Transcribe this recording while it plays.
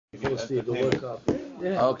Okay,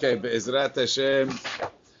 Be'ezrat Hashem,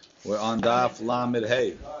 we're on Daf Lamed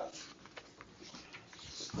Hey.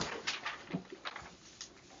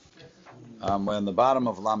 We're on the bottom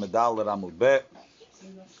of Lamed Dalet Amud Bet.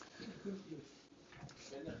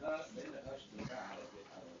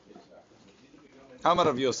 Amar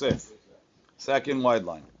of Yosef, second wide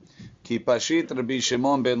line. Ki Pashit Rabbi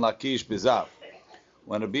Shimon ben Lakish B'Zav.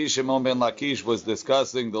 When Rabbi Shimon ben Lakish was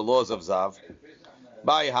discussing the laws of Zav,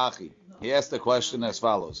 Bai Hachi, he asked the question as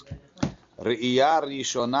follows. Re'iyah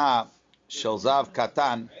Rishona Shel Zav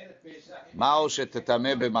Katan Ma'o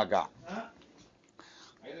shetetameh b'maga.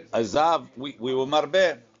 A Zav, we were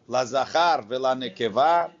marbe la Zachar ve'la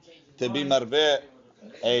Nekeva to be marbe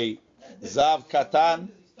a Zav Katan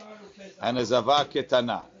and a Zava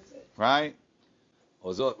Ketana, right?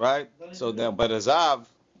 Right? So then, but a Zav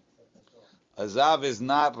is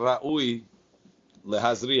not Ra'ui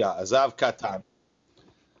lehazriya. A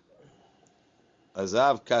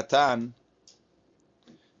Zav Katan,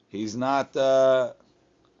 he's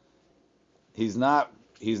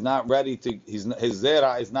not ready to. His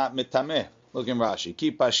zera is not mitameh. Look in Rashi.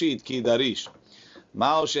 Ki pashit ki darish.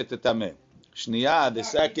 Ma'o shetetameh. Shniya,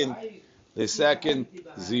 the second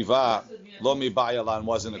ziva lo mi bayalan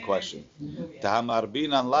wasn't a question. Tahamar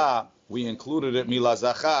binan la, we included it mila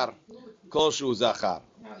zachar kol shu zachar.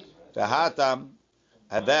 Tahatam,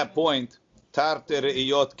 at that point tarte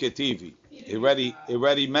re'iyot ketivi. He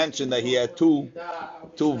already mentioned that he had two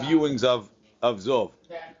viewings of Zov.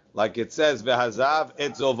 Like it says, Vehazav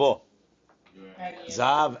et Zovo.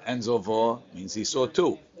 Zav and Zovo means he saw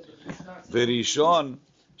two. Verishon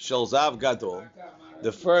shel Zav Gadol.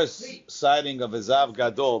 The first sighting of a Zav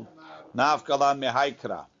Gadol, Nav Kalan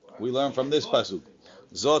Mehaikra. We learn from this pasuk.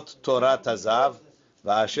 Zot Torat Hazav,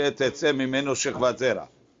 Va'asher Tetzeh Mimenu Shechvat Zera.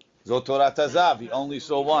 Zot Torat Hazav, he only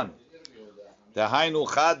saw one. Dehainu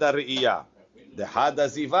Chada Re'iyah. The Hada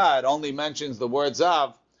Ziva, it only mentions the word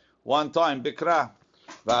Zav one time, Bikra.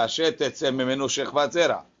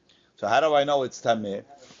 So how do I know it's Tameh?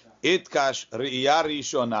 Itkash Re'iyah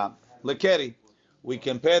Rishona Lekeri. We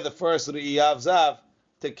compare the first Re'iyah of Zav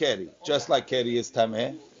to Keri. Just like Keri is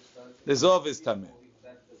Tameh, the Zov is Tameh.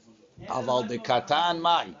 Aval de Katan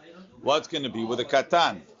Mai. What's going to be with the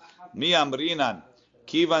Katan? Mi Amrinan.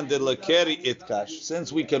 Kivan de Lekeri Itkash.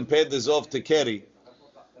 Since we compared the Zov to Keri,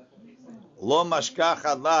 Lo mashkach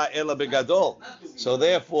Allah ela begadol. So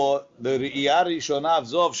therefore, the Re'iyah Rishona of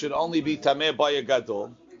Zov should only be Tameh by a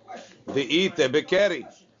Gadol. The Ite bekeri,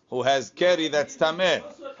 who has Keri that's Tameh.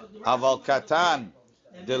 Aval Katan,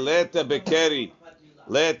 the Leta bekeri,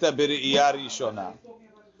 Leta beRe'iyah Rishona.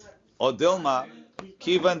 Odilma,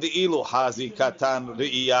 Kivan the Ilu Hazi Katan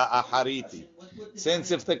Re'iyah Achariti. Since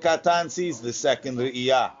if the Katan sees the second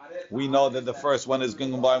Re'iyah, we know that the first one is going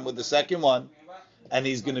to combine with the second one, and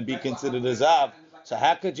he's going to be considered a Zav. So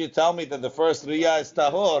how could you tell me that the first Riyah is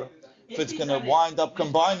Tahor if it's going to wind up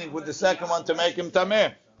combining with the second one to make him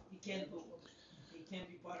Tameh?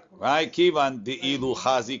 Right? Kivan the Ilu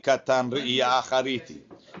Chazi Katan Riyah Achariti.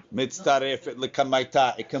 Mitztarefet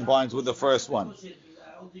Lekamaita. It combines with the first one.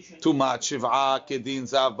 Tumat Shiv'a Kedin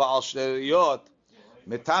Zav Ba'al Shleriyot.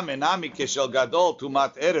 Metame Nami Keshel Gadol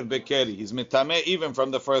Tumat Erev Bekeri. He's Metame even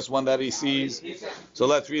from the first one that he sees. So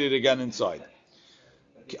let's read it again inside.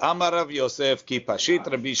 Amar Rav Yosef ki pashit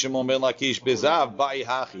Rabbi Shimon ben Lakish bezav ba'i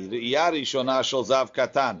hachi re'iyah rishona shel zav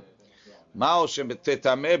katan ma'o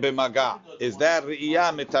shetetameh b'maga. Is that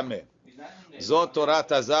re'iyah metameh? Zot torat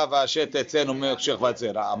hazav asher tetzenu me'shechvat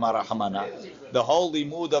zera. Amar Rahmana. The holy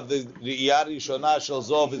mood of the re'iyah rishona shel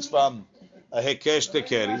zov is from a hekesh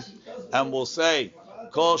tekeri, and we'll say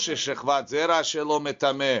kol shechvat zera shelo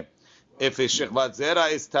metameh. If his shechvat zera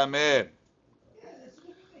is tameh,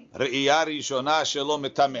 Re'iyah Rishona Shelo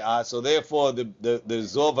Metame'ah. So therefore, the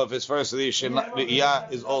Zov of his first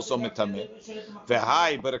Re'iyah is also Metameh.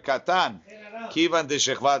 V'hai Berkatan Kivan de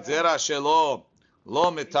Shechvat Zera Shelo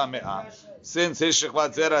Lo Metame'ah. Since his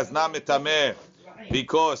Shechvat Zera is not Metameh,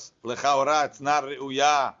 because Lechaora it's not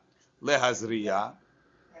Re'uyah Lehazriya.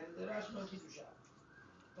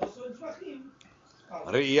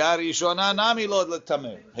 Re'iyah Rishona Nami Lo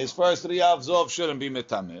Letameh. His first Re'iyah of Zov shouldn't be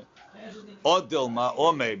Metameh. Or Dilma,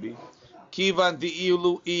 or maybe Kivan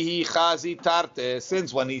di'ilu ihi chazi tarte.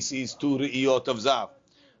 Since when he sees two re'iyot of Zav,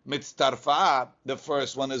 mitztarfa, the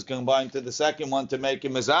first one is combined to the second one to make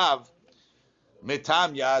him a Zav.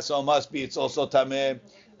 Mitamya, so must be it's also tameh.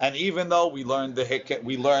 And even though we learned the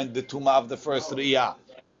tumah of the first re'iyah,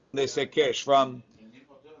 the sekesh from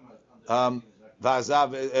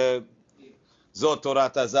vazav zot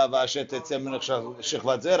torat hazav asher tetzeh min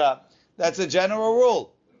shechvat zera. That's a general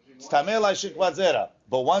rule. It's tameh like shechvat zera.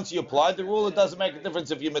 But once you apply the rule, it doesn't make a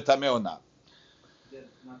difference if you're metameh or not.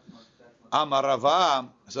 Amar Rava,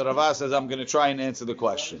 so Rava says, I'm going to try and answer the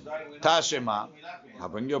question. Tashema, I'll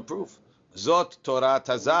bring you a proof. Zot Torah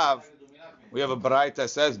Tazav, we have a baraita that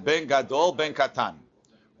says, Ben Gadol, Ben Katan.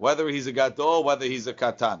 Whether he's a Gadol, whether he's a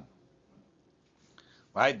Katan.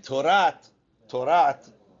 Right? Torat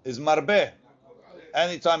is Marbeh.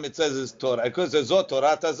 Anytime it says it's Torah, because it's Zot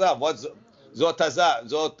Torah Tazav. What's Zot Tazav?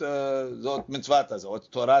 Zot Mitzvah Tazav. What's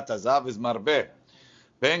Torah Tazav is Marbeh.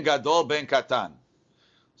 Ben Gadol, Ben Katan.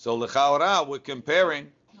 So L'chaora, we're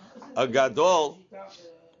comparing a Gadol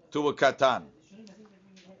to a Katan.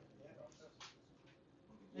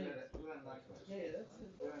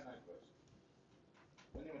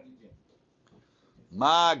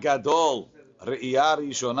 Ma Gadol Re'iyah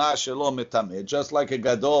Rishona Shelo Metameh. Just like a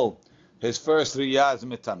Gadol, his first Re'iyah is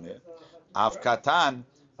Metameh. Av Katan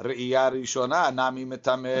Re'iyah Rishona Nami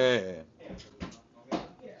Metameh.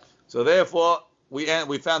 So therefore, we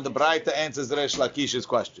found the Braita answers Resh Lakish's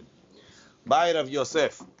question. By Rav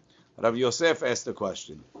Yosef. Rav Yosef asked the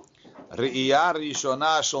question. Re'iyah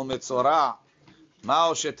Rishona Shel Metzorah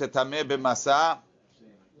Ma'o Shetetameh B'Masa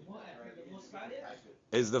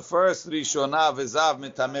is the first Rishona V'Zav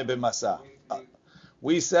Metameh B'Masa.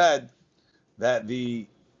 We said that a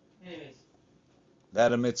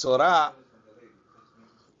Metzorah,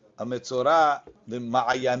 the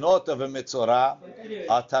Ma'ayanot of a Metzorah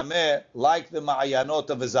are Tameh like the Ma'ayanot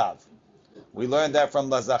of a Zav. We learned that from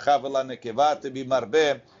La Zachav La Nekeva to be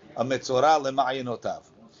Marbeh, a Metzorah Le Ma'ayanotav.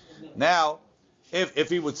 Now, if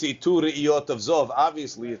he would see two Re'iyot of Zov,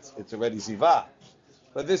 obviously it's already Zivah.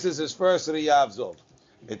 But this is his first Re'iyah of Zov.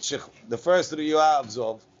 The first Re'iyah of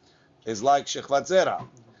Zov is like Shechvat Zera.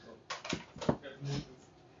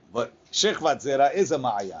 But Shechvat Zera is a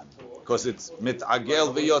Ma'ayan, because it's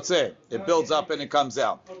Mit'agel V'yotze. It builds up and it comes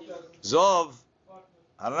out. Zov,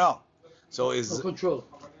 I don't know. So it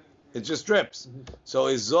just drips. So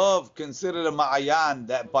is Zov considered a Ma'ayan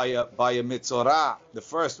that by a Mitzorah, the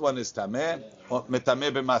first one is Tameh, or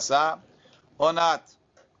Metameh B'Masa, or not?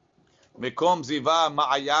 Mekom Ziva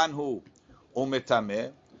Ma'ayan hu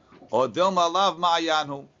Umetameh, or Dilma Lav Ma'ayan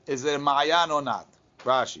hu. Is it a Ma'ayan or not?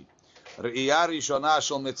 Rashi. Re'iyah Rishona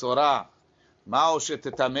Shel Metzorah Ma'o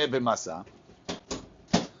Shetetameh B'Masa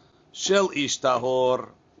Shel Ish Tahor.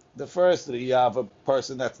 The first Re'iyah of a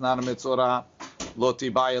person that's not a Metzorah, Lo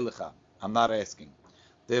Tibay Lecha. I'm not asking.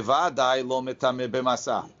 Devadai Lo Metameh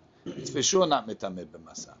B'Masa. It's for sure not Metameh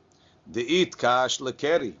B'Masa. De'it Kash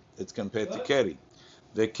LeKeri. It's compared to Keri.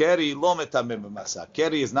 The Keri Lo Metameh B'Masa.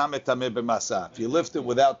 Keri is not Metameh B'Masa. If you lift it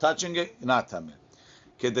without touching it, you're not Tameh.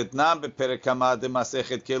 Kedetnam Beperek Hama de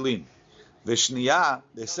Masechet Kelim. V'shniya,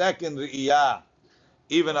 the second Re'iyah,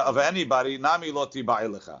 even of anybody, Nami Lo Tibay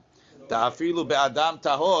Lecha. Ta'afilu be'adam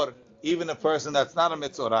tahor, even a person that's not a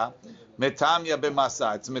Metzorah, Metamya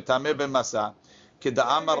B'Masa. It's Metameh B'Masa.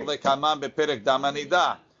 Keda'amar Lekamam Beperek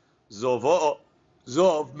Damanida. Zov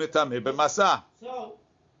Metameh B'Masa.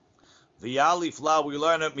 V'yalif la, we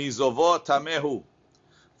learn it, Mizovo Tamehu.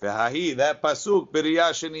 V'hahi, that pasuk,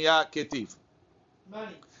 B'riyah Sheniya Ketiv.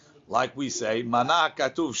 Like we say, Mana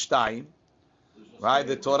Katuv Shtayim, right?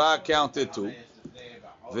 The Torah counted two,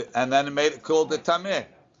 and then it made it called the Tameh.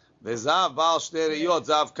 V'zav Baal Shtei Riyot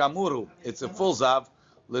Zav Kamuru. It's a full Zav,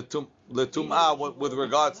 L'tum'ah, with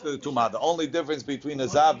regards to the Tum'ah. The only difference between a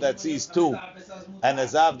Zav that sees two and a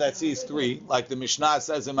Zav that sees three, like the Mishnah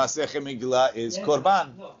says in Masechet Megillah, is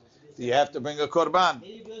Korban. You have to bring a Korban.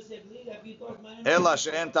 Ela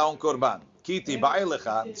she'en ta'on Korban. Kiti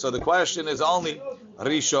ba'elecha. So the question is only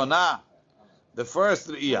Rishona, the first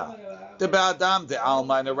Re'iyah. The Be'adam, the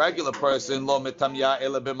Alma, and a regular person, Lo Metamya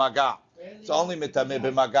Ela B'Maga. It's only Metameh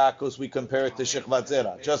B'Maga because we compare it to Shechvat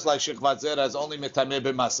Zera. Just like Shechvat Zera is only Metameh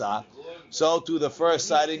B'Masa, so to the first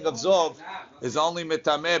sighting of Zov is only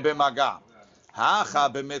Metameh B'Maga. Hacha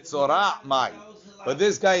B'Metzorah Mai. But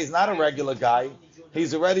this guy is not a regular guy.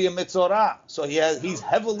 He's already a Metzorah, so he's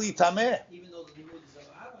heavily Tameh.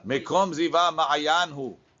 Mekom Ziva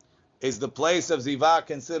Ma'ayanhu is the place of Ziva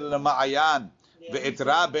considered a Ma'ayan.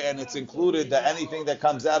 Ve'etrabe, and it's included that anything that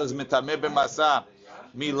comes out is Metameh B'Masa.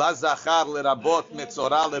 Mila Zachar L'Rabot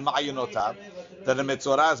Metzorah Le'Ma'ayanotav, that the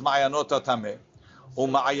Metzorah is Ma'ayanot Tameh.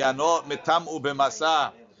 U'Ma'ayanot Metam'u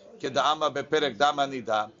B'Masa Keda'ama Beperek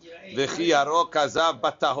Damanida V'chi Yaro Kazav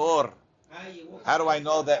Batahor. How do I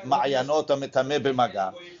know that Ma'ayanot are Metameh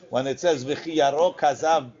B'Maga? When it says V'chi Yaro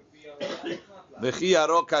Kazav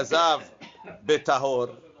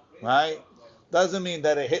Betahor, right? Doesn't mean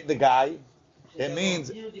that it hit the guy. It means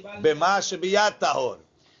B'ma Shebiyat Tahor.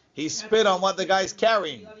 He spit on what the guy's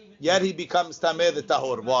carrying, yet he becomes Tameh the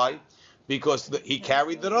Tahor. Why? Because he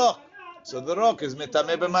carried the rock. So the rock is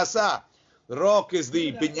mitameh b'masa. The rock is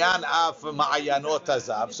the binyan of ma'ayanot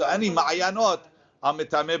hazav. So any ma'ayanot are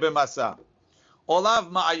mitameh b'masa.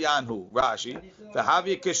 Olav ma'ayanhu, Rashi.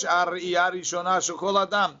 V'havi kish'ar re'iyah rishona shekol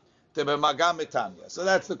adam tebemaga mitamya. So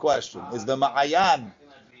that's the question. Is the ma'ayan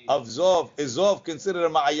of Zov, is Zov considered a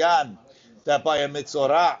ma'ayan that by a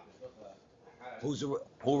mitzorah who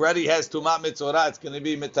already has Tumah mitzorah, it's going to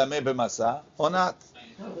be mitameh b'masa, or not?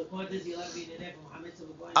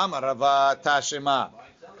 Amar Rava Tashema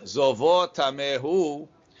Zovo tamehu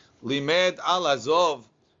limed al azov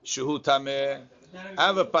shehu tameh. I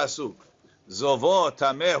have a pasuk. Zovo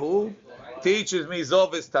tamehu teaches me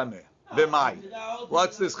Zov is tameh. B'mai.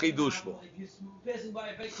 What's this chidush for?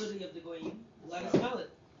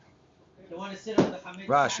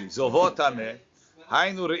 Rashi Zovo tameh.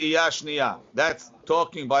 Hainu re'iyah shniya. That's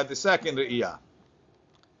talking by the second re'iyah.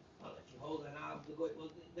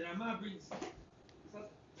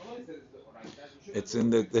 It's in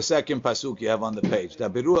the second pasuk you have on the page.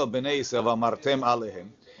 Dabiru al bnei Yisrael v'amartem alehim.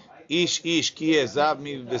 Ish ki ezav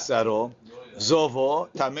mi v'saro zovo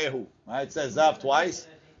tamehu. Right? It says zav twice.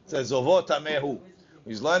 It says zovo tamehu.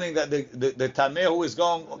 He's learning that the tamehu is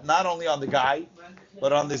going not only on the guy,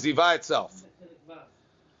 but on the ziva itself.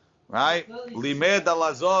 Right? Limed al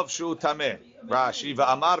azov shu tameh. Rashi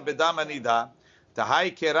v'amar bedam anida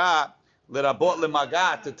tahai kera lerabot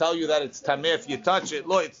lemaga, to tell you that it's tameh if you touch it.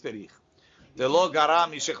 Lo itzterich. The lo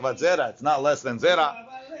garam yishechvat zera. It's not less than zera.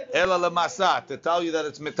 Ela lemasa, to tell you that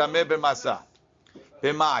it's mitameh b'masa.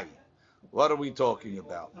 B'mai. What are we talking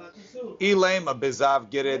about? Ilema bezav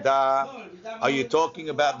gereda. Are you talking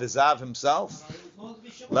about the zav himself?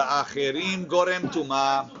 La'acherim gorem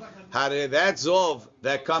tuma. Hare that zov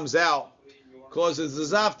that comes out causes the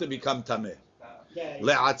zav to become tameh.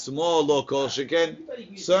 Le'atzmo lo kol sheken.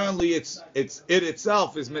 Certainly, it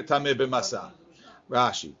itself is mitameh b'masa.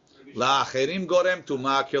 Rashi. La'acherim gorem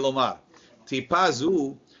tuma kilomar.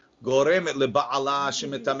 Tipazu goremet leba'ala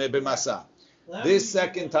shemitameh b'masa. This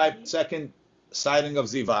second siding of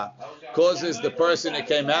ziva causes the person it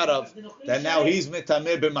came out of that now he's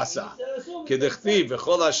mitameh b'masa. K'dechtiv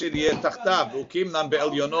v'chol asher yeh tachtav ukimnam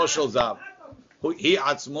be'elyono shel zav. He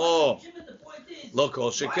atzmo lo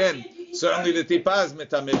kol sheken. Certainly the tipa is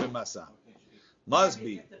mitameh b'masa. Must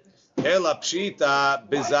be ela pshita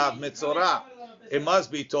b'zav mitzorah. It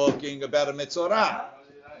must be talking about a mitzorah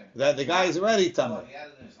that the guy is already tameh.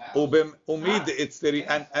 Umid it's the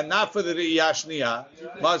and not for the re'iyah shniya,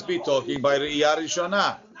 must be talking by re'iyah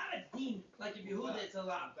rishona.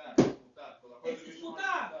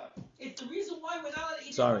 It's the reason why we're not.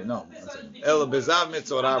 Sorry, no. El bezav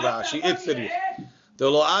mitzorah Rashi itzri. The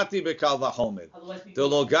lo ati bekal vachomed. The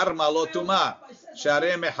lo garma lo tuma.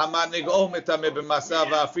 Sharei mehamad nigo mitameh b'masa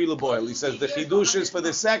va'afilu boil. He says the chidush is for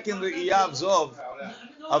the second re'iyah of zov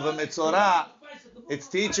of a mitzorah. It's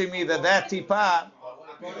teaching me that tipa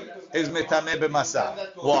is mitameh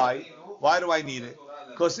b'masa. Why? Why do I need it?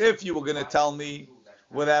 Because if you were going to tell me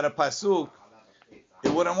without a pasuk,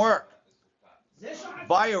 it wouldn't work.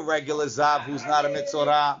 By a regular zav who's not a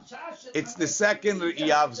mitzorah, it's the second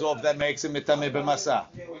re'iyah of zov that makes him mitameh b'masa.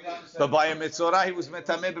 But by a mitzorah, he was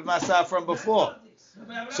mitameh b'masa from before.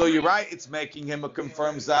 So you're right, it's making him a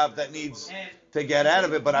confirmed zav that needs to get out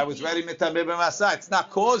of it, but I was ready mitameh b'masa. It's not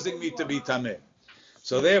causing me to be tameh.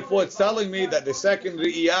 So therefore, it's telling me that the second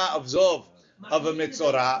re'iyah of zov of a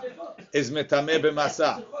mitzorah is mitameh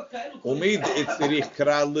b'masa. Umid itzirich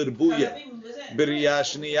kra l'rbuye b'riyah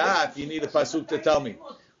shniyah. If you need a pasuk to tell me,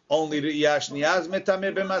 only re'iyah shniyah is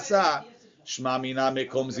mitameh b'masa. Shma mina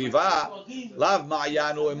mekom ziva lav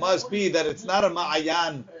ma'ayanu. It must be that it's not a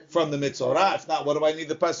ma'ayan from the mitzorah. If not, what do I need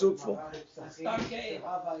the pasuk for?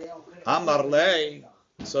 Amar lei.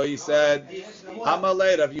 So he said, Amar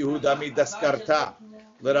lei Rav Yehuda mi daskarta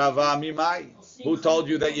l'Rava mimai. Who told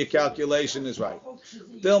you that your calculation is right?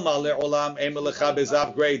 Dilma le'olam emelecha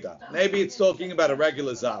bezav greda. Maybe it's talking about a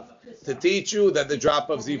regular zav to teach you that the drop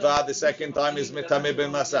of ziva the second time is mitameh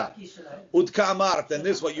b'masa. Udka amart, and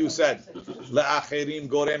this is what you said. Le'acherim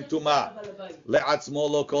gorem tuma le'atzmo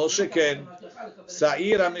lo kol sheken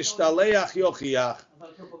sa'ira mishtaleach yochiach.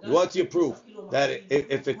 What's your proof? That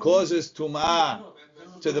if it causes tumah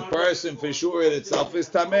to the person, for sure it itself is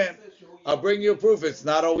tameh. I'll bring you proof. It's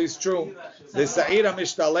not always true. The sa'ira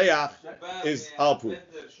mishtaleach is our proof.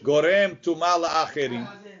 Gorem tuma la'acherim.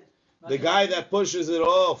 The guy that pushes it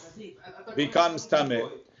off becomes tameh.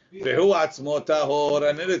 Vehu atzmo tahor,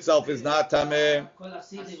 and it itself is not tameh.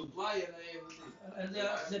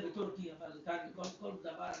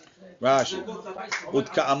 Rashi.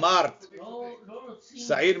 Utka'amart.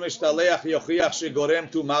 Sa'ir mishtaleach yochiach shegorem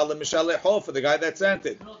tumal le'mishalecho, for the guy that sent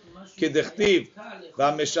it. K'dichtiv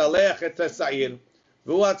va'mishaleach et ha'sa'ir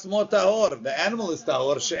v'hu atzmo tahor. The animal is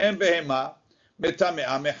tahor. She'em behema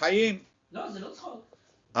metamea mechayim.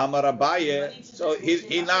 Amar Abaye. So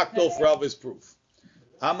he knocked off Rav's proof.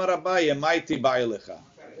 Amar Abaye maiti ba'elecha.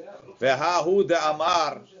 Ve'hahu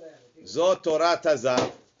de'amar zot Torat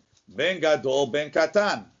Hazav ben gadol ben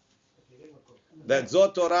katan. That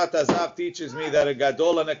Zot Torat Hazav teaches me that a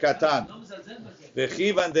gadol and a katan.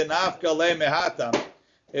 V'chivan denafka le mehatam.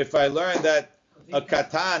 If I learn that a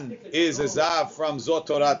katan is a zav from Zot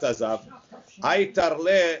Torat Hazav, aitar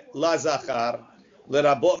le la zachar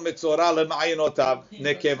lerabot metzora lema'inotav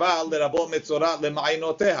nekeva lerabot metzora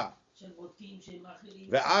lema'inoteha.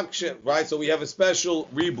 Right, so we have a special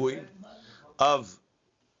ribui of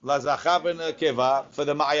la zachar and nekeva for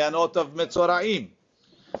the ma'ayanot of metzoraim.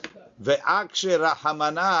 Ve'akshe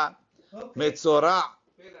rahamana metzora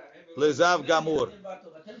lezav gamur.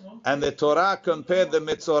 And the Torah compared the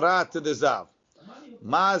metzora to the zav.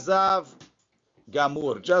 Ma zav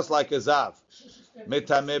gamur, just like a zav.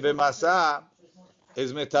 Metame b'masa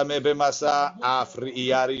is metame b'masa af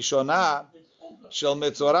ri'iyah rishona shel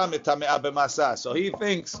metzora metamea b'masa. So he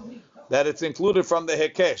thinks that it's included from the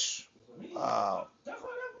hekesh. Wow.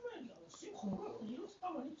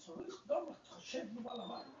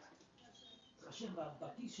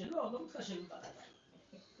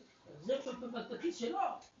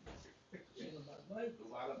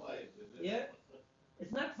 Yeah,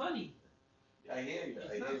 it's not funny. I hear you.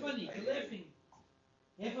 It's not funny. You're laughing.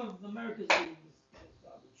 Half of America's reading this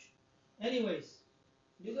garbage. Anyways,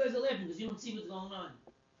 you guys are laughing because you don't see what's going on.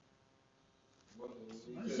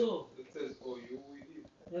 That's all.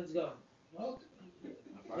 Let's go. Well,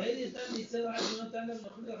 ladies, that he said, I do not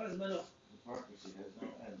understand.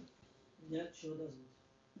 Yeah, sure doesn't.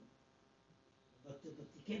 But you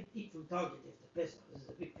can't eat from Target after Pesach. This is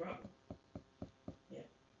a big problem. Yeah.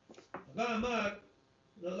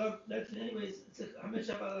 That's anyways. It's a Hamesh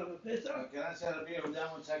Shabbat Pesach. Can I say the beer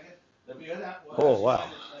down 1 second? The beer that. Oh wow.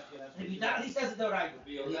 He says it all right.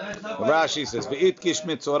 Rashi says, "Ve'itkish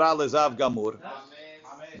mitzora lezav gamur,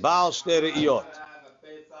 ba'al shte re'iyot."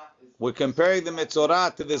 We're comparing the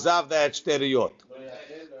mitzora to the zav that had shte re'iyot.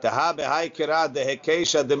 Taha behai kira de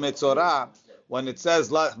hekesha de mitzora. When it says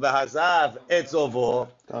v'hazav etzovo,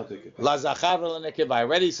 la zachar le'nekeva.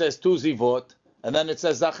 Already says two zivot, and then it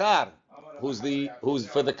says zachar, who's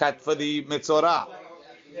for the mitzora,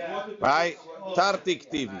 right? Tartik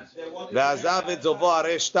tivi. V'hazav etzovo are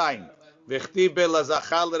shtayim. V'chtiv be la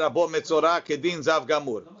zachar lerabot mitzora kedin zav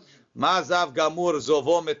gamur. Ma zav gamur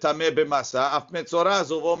zovo metame b'masa. Af mitzora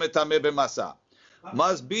zovo metame b'masa.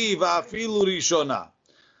 Must be va'afilu rishona.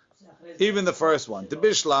 Even the first one. If you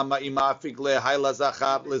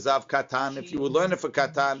would learn it for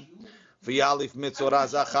katan, v'yalif mitzora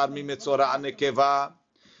zachar mi mitzora anekeva,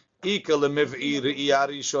 ika lemiv'i re'iyah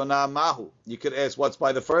rishona mahu. You could ask what's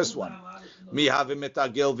by the first one. Mi havi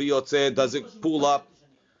mitagel v'yotze, does it pull up?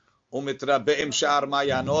 Umitrabe'im sha'ar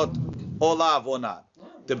mayanot, olav or not?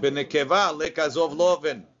 The benekeva lekazov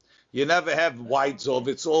loven. You never have white zov,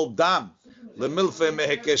 it's all dam. Lemilfe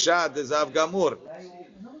mehekesha dezav gamur.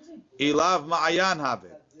 Ilav ma'ayan have.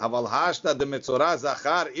 Aval hashta de metzora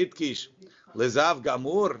zachar itkish lezav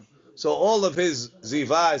gamur. So all of his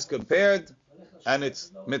ziva is compared, and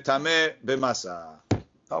it's mitame b'masa.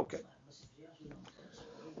 Okay.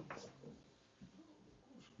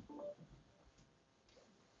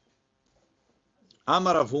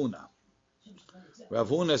 Amar Ravuna.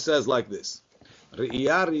 Ravuna says like this: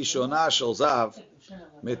 Re'iyah rishona shel zav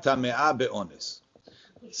mitamea be'ones.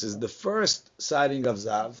 This is the first sighting of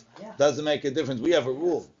zav. Doesn't make a difference. We have a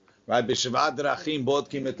rule, right? B'shvat drachim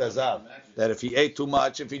bodkim et zav. That if he ate too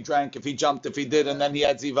much, if he drank, if he jumped, if he did, and then he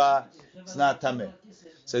had ziva, it's not tameh.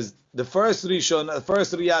 Says the first rishon, the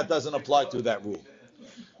first riyah doesn't apply to that rule.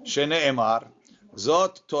 Shene'emar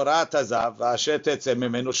zot Torat Hazav v'asher tetzeh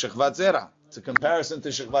mimenu shechvat zera. It's a comparison to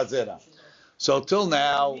shechvat zera. So till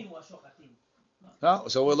now, no,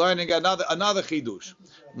 so we're learning another chidush.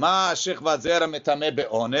 Ma shechvat zera metameh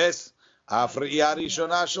be'ones, af re'iyah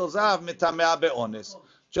rishona shel zav metameh be'ones.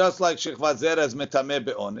 Just like shechvat zera is metameh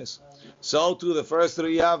be'ones, so too the first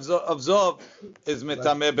re'iyah of zov is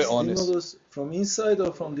metameh be'ones. Stimulus from inside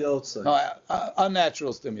or from the outside? No,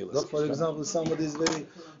 unnatural stimulus. Look, for example, somebody is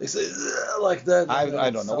they say like that. I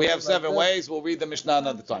don't know. We have 7 ways. We'll read the Mishnah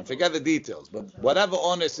another time. Forget the details. But whatever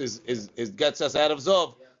onus is gets us out of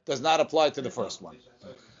zov does not apply to the first one.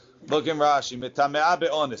 Look in Rashi. Metamea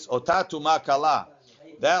be'ones. Ota tuma kala.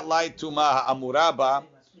 that light tuma amuraba,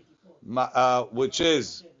 which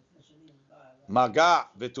is maga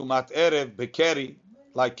v'tumat erev bekeri,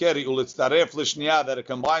 like keri ulitzaref l'shniya, that it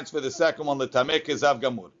combines for the second one l'tameh kezav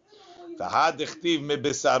gamur. V'had dichtiv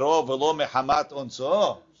mebesaro v'lo mehamat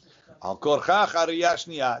onso. Al korchach hariyah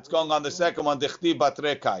shniya. It's going on the second one dichtiv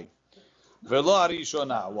batrekai. V'lo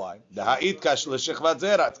harishona. Why? The ha'it kash l'shechvat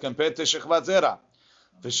zera. It's compared to shechvat zera.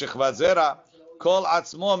 V'shechvat zera kol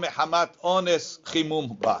atzmo mehamat ones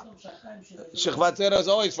chimum ba. Shechvat zera is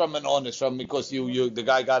always from an ones, because the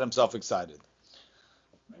guy got himself excited.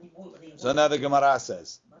 So now the Gemara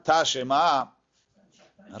says, Tashema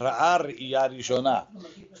ra'ar iyarishona.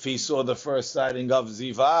 If he saw the first sighting of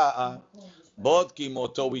Ziva, bodki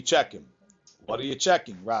moto, we check him. What are you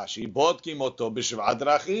checking? Rashi, bodki moto b'shiv'at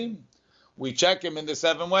drachim. We check him in the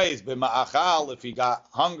 7 ways. B'ma'achal, if he got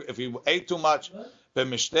hungry, if he ate too much.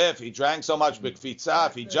 B'mishteh, if he drank so much. B'kfitza,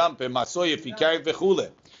 if he jumped. B'masoy, if he carried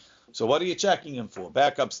v'chule. So what are you checking him for?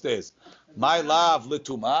 Back upstairs. My love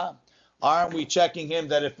l'tuma. Aren't we checking him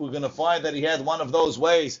that if we're going to find that he had one of those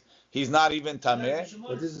ways, he's not even tameh?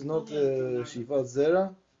 But this is not Shivat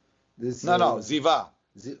Zera? No, Ziva.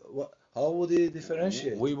 How would he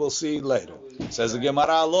differentiate? We will see later. Says the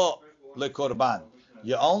Gemara lo lekorban.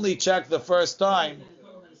 You only check the first time,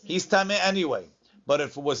 he's tameh anyway. But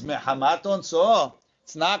if it was mehamaton, so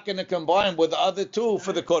it's not going to combine with the other 2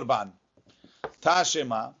 for the korban.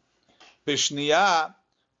 Tashema, bishniya,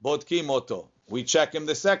 bodki moto. We check him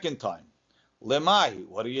the second time. Lemai,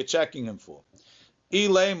 what are you checking him for?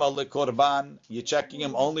 Ilema lekorban, you're checking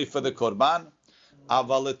him only for the korban.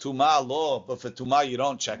 Aval letuma lo, but for tuma you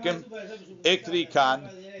don't check him. Ikri kan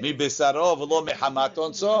mi besaro v'lo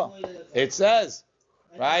mehamaton so. It says,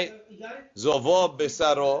 right? Zovo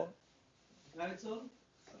besaro.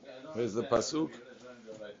 Where's the pasuk?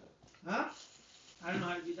 Huh? I don't know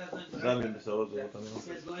how to do that.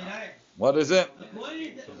 What is it?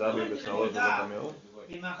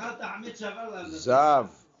 Zav.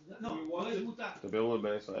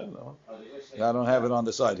 I don't have it on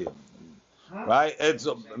the side here. Right? It's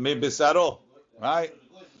mibisaro. Right?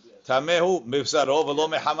 Tamehu mibisaro v'lo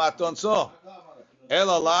mehamaton so.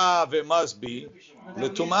 Elalav, it must be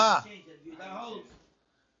l'tumah.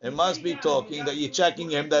 It must be talking that you're checking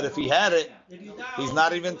him that if he had it, he's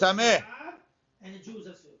not even tameh. And the Jews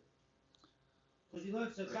are still. Because you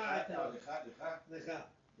learn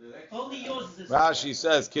only yours is a Rashi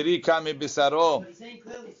says, Kiri kami bisaro. But he's saying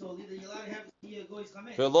clearly, so either you're allowed to have the goy's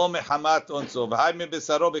chametz. V'lo mehamat onso. V'hai mi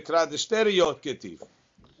bisaro b'kra d'shteriyot ketiv.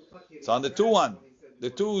 It's on the 2-1. The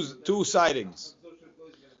two sightings.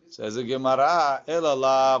 Says the Gemara,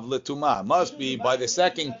 elalav letuma. Must be by the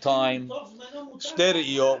second time,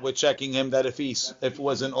 shteriyot, we're checking him that if it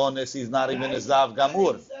wasn't honest, he's not even a zav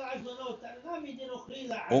gamur.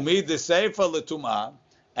 Umid the seifa letuma,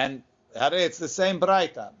 and it's the same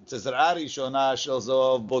braita. It says Ra'ari Shona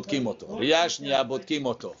Shelzov Bodkimoto. Riyashnia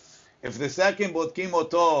Bodkimoto. If the second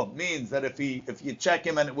Bodkimoto means that if you check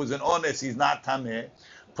him and it was an honest, he's not tameh,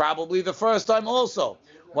 probably the first time also.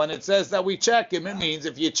 When it says that we check him, it means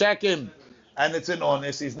if you check him and it's an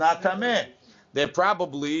honest, he's not tameh. They're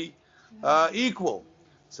probably equal.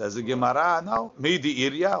 Says the Gemara, no. Midi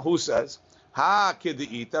Irya, who says? Ha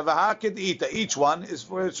Kediita, Vaha Kediita. Each one is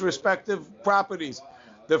for its respective properties.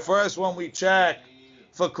 The first one we check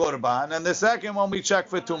for Korban, and the second one we check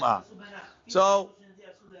for Tum'ah. So,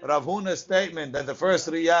 Rav Huna's statement that the first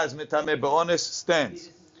Riyah is Mitameh Be'onis stands.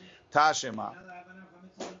 Tashema.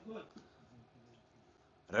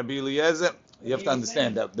 Rabbi Eliezer, you have to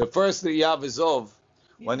understand that the first Riyah Vizov,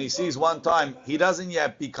 when he sees one time, he doesn't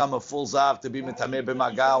yet become a full Zav to be Mitameh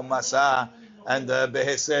Be'Maga, Masa, and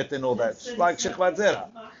Beheset and all that. It's like Shechvat Zera.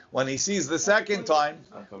 When he sees the second time,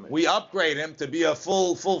 we upgrade him to be a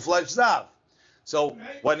full-fledged Zav. So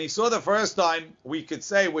when he saw the first time, we could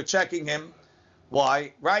say we're checking him.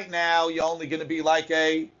 Why? Right now, you're only going to be like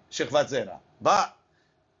a Shechvat Zera. But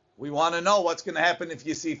we want to know what's going to happen if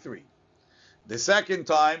you see 3. The second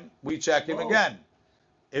time, we check him again.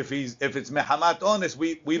 If it's Mehamat Onis,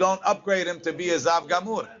 we don't upgrade him to be a Zav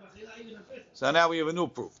Gamur. So now we have a new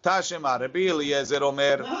proof. Tashema Rabbi Eliezer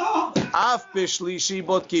Omer Af Bishlishi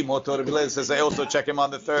Botkim Oto. Rabbi Eliezer says I also check him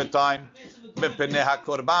on the third time. Mipnei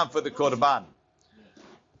HaKorban, for the Korban.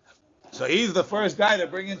 So he's the first guy to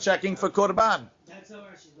bring in checking for Korban.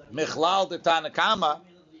 Michlal de Tanakama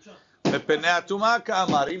Mipnei HaTumah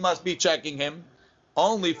Kamar. He must be checking him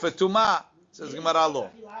only for Tumah. Says Gemara Lo.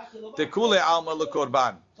 Tekule Alma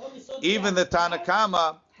LeKorban. Even the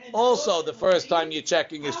Tanakama, also the first time you're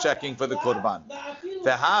checking is checking for the Korban.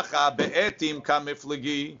 Vehacha be'etim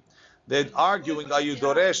kamifligi. They're arguing, are you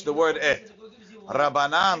doresh the word et?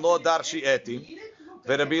 Rabbanan lo darshi etim.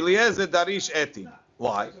 Rabbi Eliezer darish etim.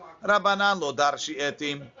 Why? Rabbanan lo darshi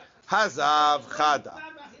etim. Hazav chada.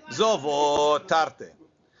 Zovo tarte.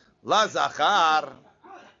 La zachar.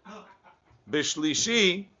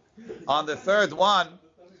 Bishlishi. On the third one.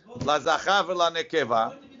 La zachar v'la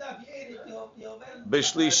nekeva.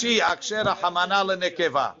 Bishlishi akshera hamana la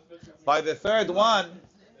nekeva. By the third one,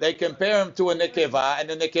 they compare him to a nekeva, and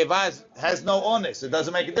the nekeva has no onus. It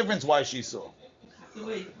doesn't make a difference why she saw.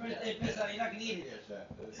 Wait, first day Pesach, you're not going to eat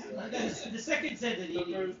it. The second said that he eat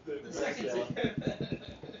it. The second said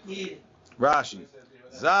he eat it. Rashi.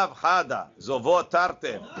 Zav hada, zovo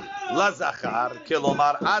tartem, la zachar,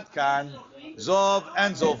 kilomar adkan, zov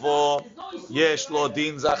and zovo, yesh lo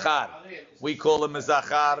din zachar. We call him a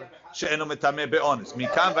zachar, she'enu metameh be'onis.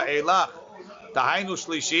 Mikan va'elach, tahainu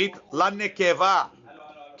shlishit, la nekeva.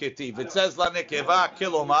 Ketiv. It says la nekeva,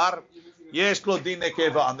 kilomar, yesh lo din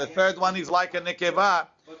nekeva. On the third one, he's like a nekeva,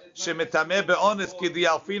 she'metameh be'onis kidi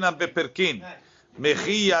alfinam beperkin.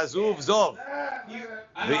 Mechi yazuv zov.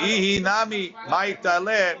 Ve'ihi nami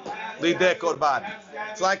ma'itale lideh korban.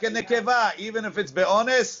 It's like a nekeva. Even if it's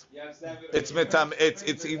be'onis, it's metam.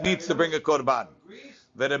 It needs to bring a korban.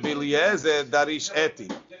 Ve'Rabbi Eliezer darish eti.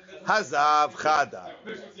 Hazav chada.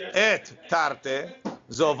 Et tarte.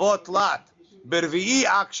 Zovot lat. Bervi'i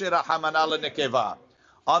akshera hamana nekeva.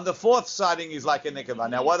 On the fourth siding, he's like a nekeva.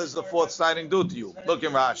 Now, what does the fourth siding do to you? Look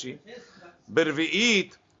in Rashi.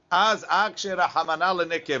 Bervi'it az akshera hamana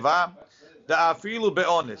nekeva. Da'afilu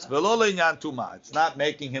be'onis. V'lo le'inyan tuma. It's not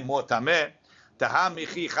making him more tameh. Taha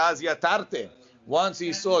michi chazia tarte. Once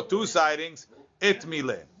he saw two sidings, it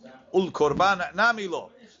mile. Ul korban namilo.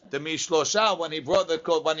 The mishlosha, when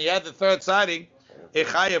he had the third siding,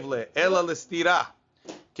 echayev le ela lestira.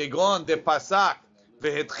 Kegon de pasak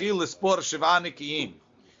vehetchil lespor shiv'a nikiyim.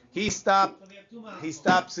 He started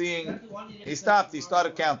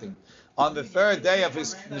counting. On the third day of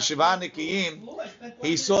his shiv'a nikiyim,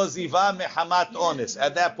 he saw ziva mehamat onis.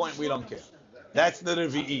 At that point, we don't care. That's the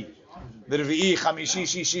revi'i. The revi'i, chamishi,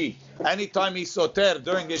 shishi. Anytime he soter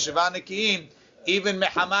during his shiv'a nikiyim, even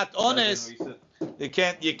mehamat onis, you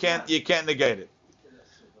can't negate it.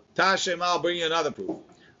 Tashem, I'll bring you another proof.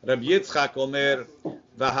 Rabbi Yitzchak Omer,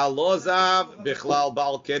 v'halozav bichlal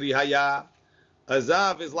ba'al keri haya. A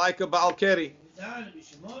zav is like a ba'al keri.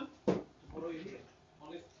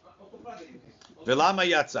 V'lama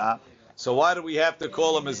yatsa. So why do we have to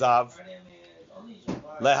call him a zav?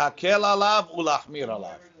 Lehakel alav ulachmir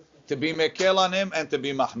alav. To be mekel on him and to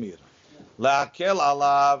be mahmir. Lehakel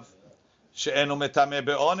alav she'enu metameh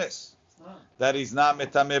be'onis. That he's not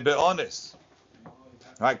metameh be'onis.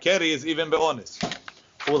 Right, keri is even be'onis.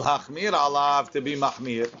 Ulachmir alav to be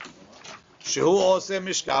mahmir. Shehu ose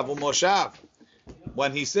mishkav u'moshav.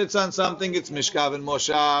 When he sits on something, it's mishkav and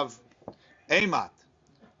moshav. Eimat.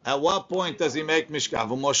 At what point does he make mishkav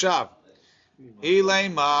u'moshav?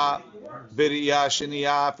 Ileima b'riyah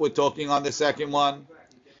sheniyah. If we're talking on the second one,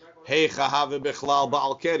 hey chahav bechlal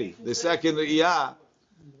ba'al keri. The second riyah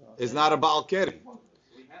is not a ba'al keri.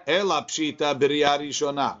 Ela pshita b'riyah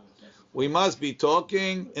rishona. We must be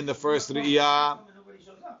talking in the first riyah.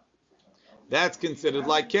 That's considered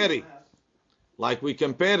like keri. Like we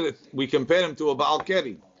compare him to a ba'al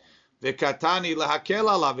keri. The katani lahakel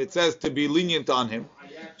alav. It says to be lenient on him.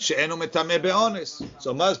 She'enu metameh be'onis.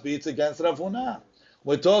 So must be it's against Rav Huna.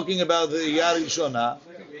 We're talking about the riyah rishona,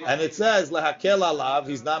 and it says lahakel alav.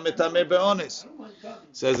 He's not metameh be'onis.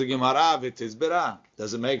 Says the Gemara, v'tizbera.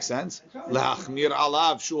 Does it make sense? Lahachmir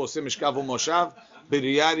alav shu oseh mishkav u'moshav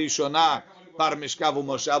b'riyah rishona par mishkav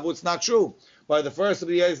u'moshav. It's not true. By the first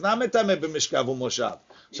riyah is not metameh b'mishkav u'moshav.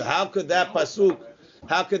 So how could that pasuk,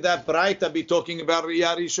 how could that braita be talking about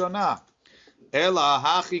riyah rishona? Ela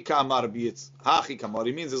hachi kamar b'yitz. Hachi kamar.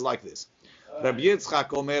 He means it's like this. Rabbi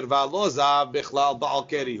Yitzchak omer v'alo zav b'chlal ba'al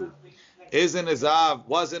keri. Wasn't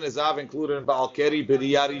a zav included in ba'al keri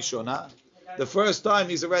b'riyah rishona? The first time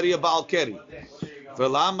he's already a ba'al keri.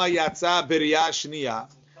 V'lama yatsa b'riyah shniyah.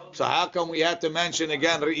 So how come we had to mention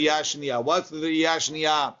again riyah shniyah? What's the riyah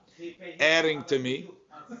shniyah adding to me?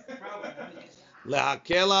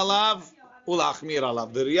 Lehakel alav ulachmir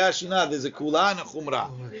alav. The riyah shniyah, there's a kula and a chumrah.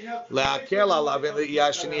 Lehakel alav and the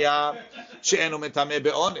riyah shniyah she'enu metameh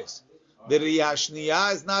be'onis. The riyah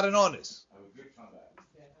shniyah is not an onis.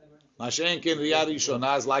 Mashenkin riyah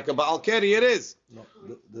rishona is like a ba'al keri. It is. No,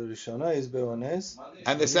 the rishona is be'onis.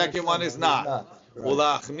 And the second one is not.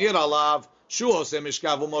 Ulachmir alav shu oseh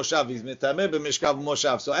mishkav u'moshav. He's metameh b'mishkav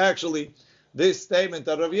u'moshav. So actually, this statement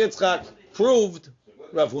of Rav Yitzchak proved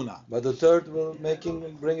Rav Huna. But the third will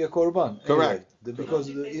bring a korban. Correct. Anyway, because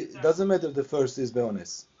it doesn't matter if the first is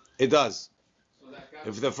be'onis. It does.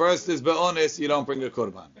 If the first is be'onis, you don't bring a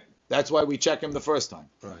korban. That's why we check him the first time.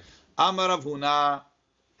 Right. Amar Rav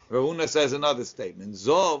Huna says another statement.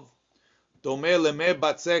 Zov domeh lemeh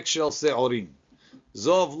batzek shel se'orim.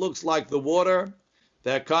 Zov looks like the water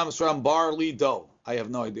that comes from barley dough. I have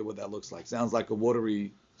no idea what that looks like. Sounds like a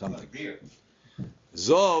watery something.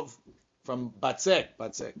 Zov from batzek.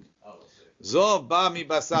 Zov ba mi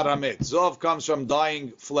basar hamet. Zov comes from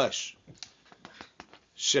dying flesh.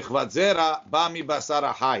 Shechvat zera ba mi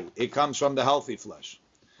basar hay. It comes from the healthy flesh.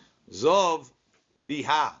 Zov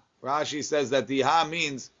biha. Rashi says that diha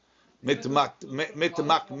means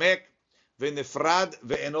mitmakmek v'nifrad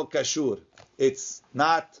ve'eno kashur. It's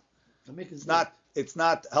not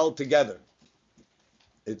held together.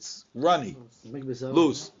 It's runny,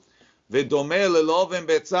 loose. V'domeh leloven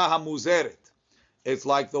betza hamuzeret. It's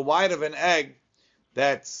like the white of an egg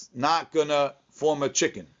that's not gonna form a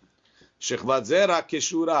chicken. Shechvat zera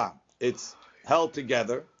kishura. It's held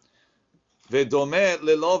together. V'domeh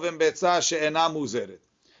leloven betza she'ena muzeret.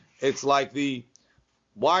 It's like the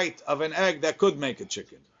white of an egg that could make a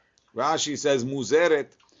chicken. Rashi says muzeret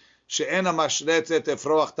she'ena mashretzet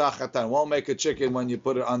efroach tachatan. Won't make a chicken when you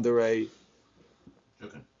put it under a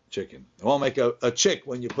chicken. It won't make a chick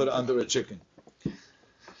when you put it under a chicken.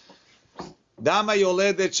 Dama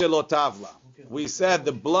yoledet shelo tavla. We said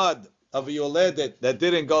the blood of a yoledet that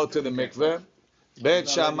didn't go to the mikveh. Bet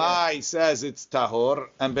Shammai says it's tahor,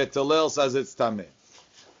 and Bet Hillel says it's tameh.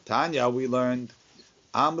 Tanya, we learned,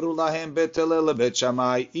 Amru lahem Bet Hillel Bet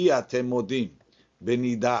Shammai iatem modim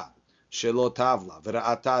benida shelo tavla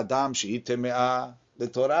v'ra'ata adam she'it teme'ah. The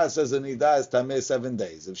Torah says a nida is tameh 7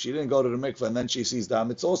 days. If she didn't go to the mikveh and then she sees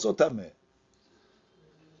dam, it's also tameh.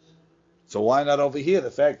 So why not over here?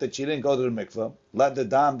 The fact that she didn't go to the mikveh, let the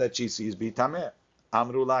dam that she sees be tameh.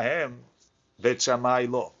 Amru lahem Bet Shammai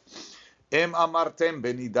lo. Em amartem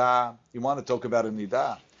benida. You want to talk about a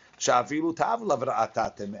nida? Shafilu tavla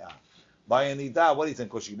v'ra'ata teme'ah. By a nida, what do you think?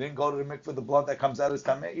 Because she didn't go to the mikveh, the blood that comes out is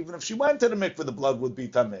tameh. Even if she went to the mikveh, the blood would be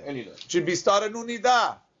tameh. She'd be started nu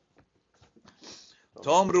nida.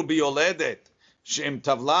 Tomru biyoledet she'im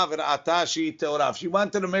tavla v'ra'ata she'it teorah. If she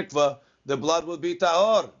went to the mikveh, the blood would be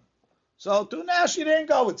tahor. So to now she didn't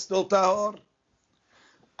go, it's still tahor.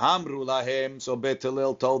 Amru lahem. So Bet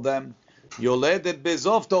Hillel told them, yoledet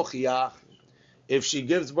bezov tochiach. If she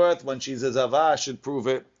gives birth when she's a zava, should prove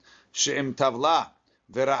it. She'im tavla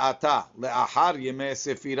v'ra'ata le'achar yemei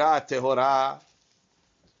sefira tehora.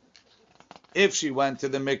 If she went to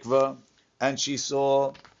the mikveh and she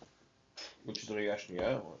saw, which is the reaction,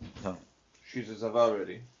 yeah? No. She's a zava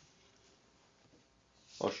already.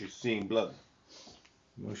 Or she's seeing blood.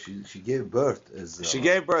 No, she gave birth as she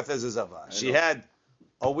gave birth as a zava. She had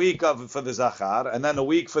a week for the zachar, and then a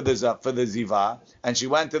week for the ziva, and she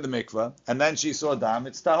went to the mikveh, and then she saw dam.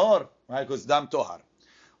 It's tahor, right? Because dam tohar.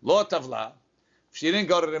 Lo tavla. If she didn't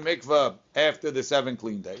go to the mikveh after the 7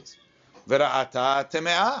 clean days, v'ra'ata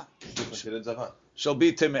teme'ah. She'll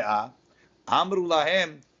be teme'ah. Amru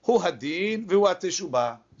lahem hu hadin v'hu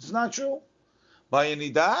teshubah. It's not true. By a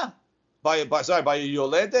nida, by a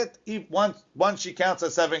yoledet, once she counts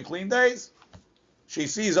as 7 clean days, she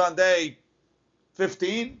sees on day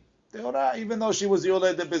 15, even though she was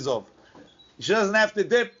yoledet bezov. She doesn't have to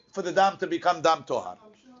dip for the dam to become dam tohar.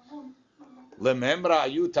 Lememra, are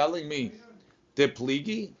you telling me the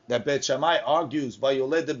pligi that Bet Shammai argues by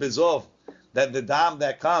yoledet bezov that the dam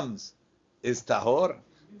that comes is tahor?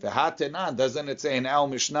 V'hatenan, doesn't it say in our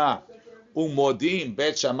Mishnah, umodim,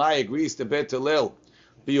 Bet Shammai agrees to Bet Hillel,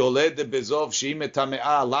 biyoledet bezov she'im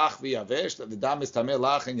tame'ah lach v'yavesh, that the dam is tameh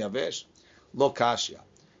lach and yavesh? Lo kashya.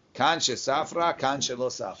 Kan safra, kan lo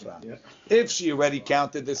safra. Yeah. If she already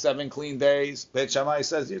counted the 7 clean days, Bet Shammai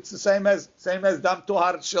says it's the same as dam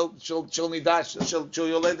tohar shel nidash shel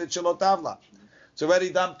yoledet shel tavla. It's already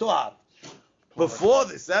dam tohar. Before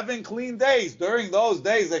the 7 clean days, during those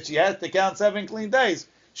days that she has to count 7 clean days,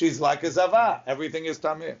 she's like a zava. Everything is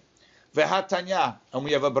tamir. Vehatanya, and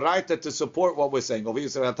we have a braita to support what we're saying. Over here,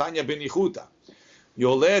 Hatanya ben Yechuta,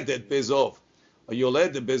 yoledet bezov, a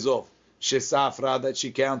yoledet bezov. Shesafra, that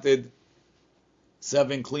she counted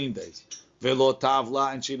 7 clean days. Velo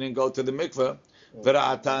tavla, and she didn't go to the mikveh.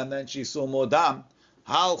 Vera'ata, and then she saw modam.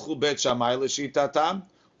 Halchu Bet Shammai l'shitatam,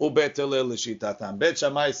 u Bet Hillel l'shitatam. Bet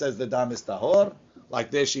Shammai says the dam is tahor,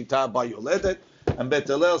 like their shita by yoledet, and Bet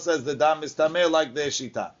Hillel says the dam is tameh, like their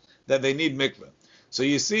shita, that they need mikveh. So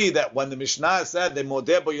you see that when the Mishnah said the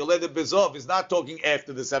modeh by yoledet bezov is not talking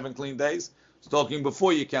after the 7 clean days, it's talking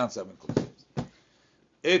before you count 7 clean days.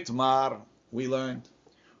 Itmar, we learned.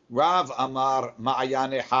 Rav Amar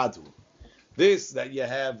Ma'ayane Hadu. This that you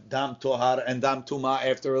have Dam Tohar and Dam Tuma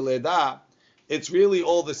after a Leda, it's really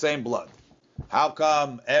all the same blood. How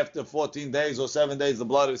come after 14 days or 7 days the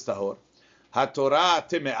blood is tahor? HaTorah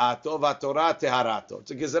time'ato v'atorah teharato.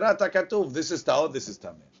 It's a gezerat hakatuv. This is tahor, this is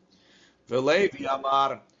tameh. V'levi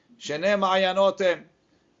amar shene ma'ayanotem.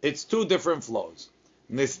 It's two different flows.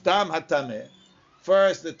 Nistam hatameh.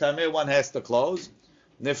 First, the tameh one has to close.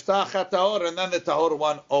 Niftach hatahor, and then the tahor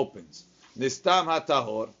one opens. Nistam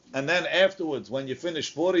hatahor, and then afterwards, when you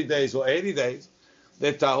finish 40 days or 80 days,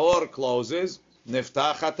 the tahor closes.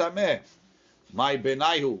 Niftach hatameh. My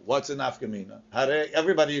benaihu. What's an afkamina?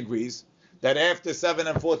 Everybody agrees that after 7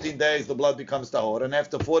 and 14 days the blood becomes tahor, and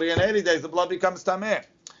after 40 and 80 days the blood becomes tameh.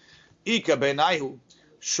 Ika benaihu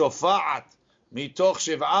shofa'at mitoch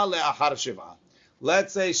shiv'a le'achar shiv'a.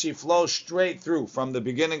 Let's say she flows straight through from the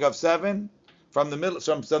beginning of 7, from the middle,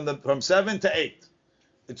 from 7 to 8.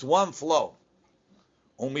 It's one flow.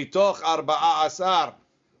 Umitoch arba'a asar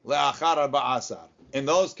le'achar arba'a asar. In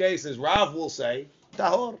those cases, Rav will say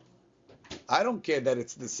tahor. I don't care that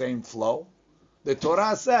it's the same flow. The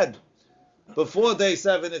Torah said before day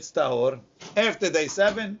 7 it's tahor. After day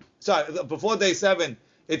 7, before day 7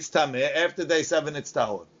 it's tameh. After day 7 it's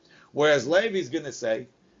tahor. Whereas Levi's going to say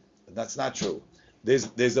that's not true. There's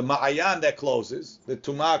a ma'ayan that closes, the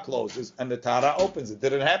tumah closes, and the tara opens. It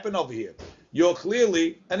didn't happen over here. You're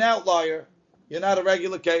clearly an outlier. You're not a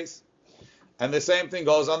regular case. And the same thing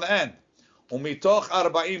goes on the end. Umitoch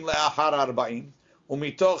arba'im le'achar arba'im.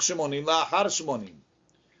 Umitoch shemonim le'achar shemonim.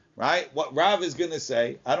 Right? What Rav is going to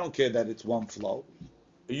say, I don't care that it's one flow.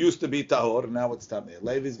 It used to be tahor, now it's tameh.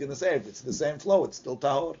 Levi is going to say, if it's the same flow, it's still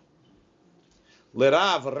tahor.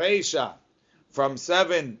 L'Rav reisha, from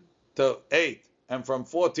 7 to 8, and from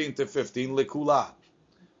 14 to 15, likula.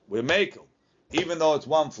 We're makel. Even though it's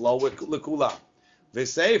one flow, we're likula.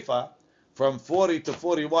 V'seifa, from 40 to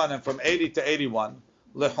 41, and from 80 to 81,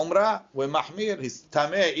 lehumra, we're mahmir. He's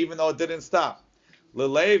tameh, even though it didn't stop.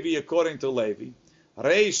 Levi, according to Levi,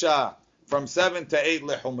 reisha, from 7 to 8,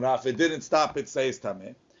 lehumra. If it didn't stop, it says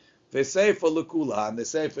tameh. V'seifa likula, and the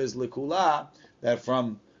seifa is likula, that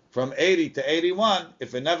from 80 to 81,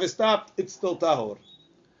 if it never stopped, it's still tahor.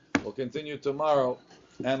 We'll continue tomorrow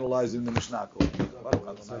analyzing the Mishnah.